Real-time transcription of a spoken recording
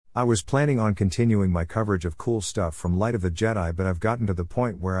I was planning on continuing my coverage of cool stuff from Light of the Jedi, but I've gotten to the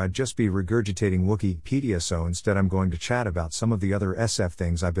point where I'd just be regurgitating Wikipedia, so instead I'm going to chat about some of the other SF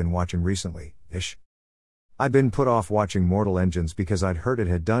things I've been watching recently, ish. I'd been put off watching Mortal Engines because I'd heard it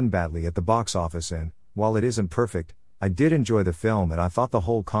had done badly at the box office, and, while it isn't perfect, I did enjoy the film and I thought the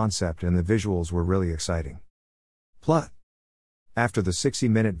whole concept and the visuals were really exciting. Plot. After the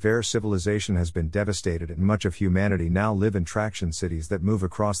 60-minute Vare civilization has been devastated and much of humanity now live in traction cities that move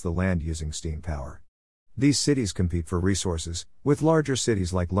across the land using steam power. These cities compete for resources, with larger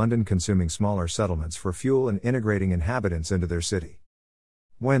cities like London consuming smaller settlements for fuel and integrating inhabitants into their city.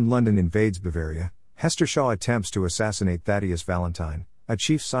 When London invades Bavaria, Hester Shaw attempts to assassinate Thaddeus Valentine, a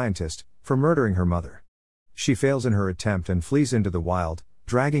chief scientist, for murdering her mother. She fails in her attempt and flees into the wild,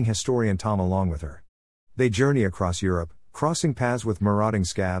 dragging historian Tom along with her. They journey across Europe, crossing paths with marauding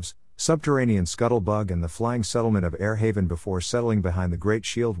scavs, subterranean scuttlebug and the flying settlement of Airhaven before settling behind the Great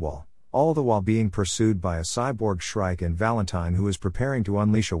Shield Wall, all the while being pursued by a cyborg Shrike and Valentine who is preparing to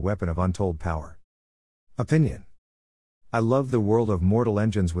unleash a weapon of untold power. Opinion. I love the world of Mortal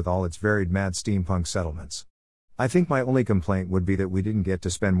Engines with all its varied mad steampunk settlements. I think my only complaint would be that we didn't get to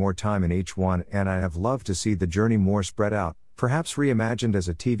spend more time in each one, and I'd have loved to see the journey more spread out, perhaps reimagined as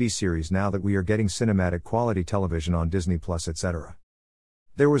a TV series now that we are getting cinematic quality television on Disney+, etc.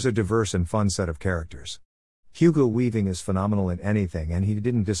 There was a diverse and fun set of characters. Hugo Weaving is phenomenal in anything, and he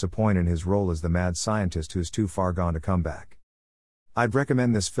didn't disappoint in his role as the mad scientist who's too far gone to come back. I'd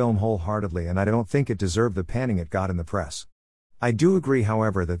recommend this film wholeheartedly, and I don't think it deserved the panning it got in the press. I do agree,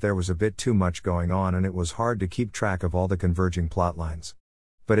 however, that there was a bit too much going on and it was hard to keep track of all the converging plotlines.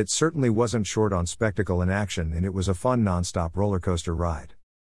 But it certainly wasn't short on spectacle and action, and it was a fun non-stop rollercoaster ride.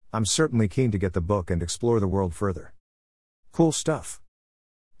 I'm certainly keen to get the book and explore the world further. Cool stuff.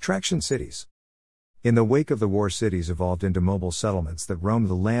 Traction cities. In the wake of the war, cities evolved into mobile settlements that roamed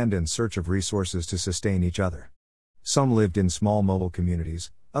the land in search of resources to sustain each other. Some lived in small mobile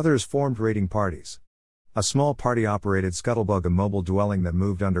communities, others formed raiding parties. A small party operated Scuttlebug, a mobile dwelling that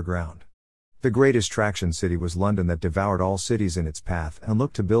moved underground. The greatest traction city was London, that devoured all cities in its path and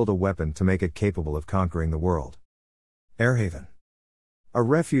looked to build a weapon to make it capable of conquering the world. Airhaven. A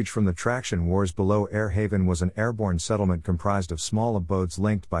refuge from the traction wars below Airhaven was an airborne settlement comprised of small abodes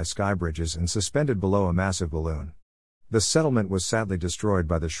linked by sky bridges and suspended below a massive balloon. The settlement was sadly destroyed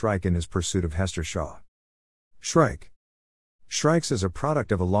by the Shrike in his pursuit of Hester Shaw. Shrike. Shrikes is a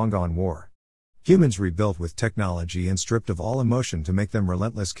product of a long-gone war. Humans rebuilt with technology and stripped of all emotion to make them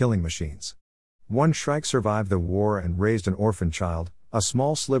relentless killing machines. One Shrike survived the war and raised an orphan child, a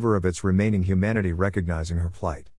small sliver of its remaining humanity recognizing her plight.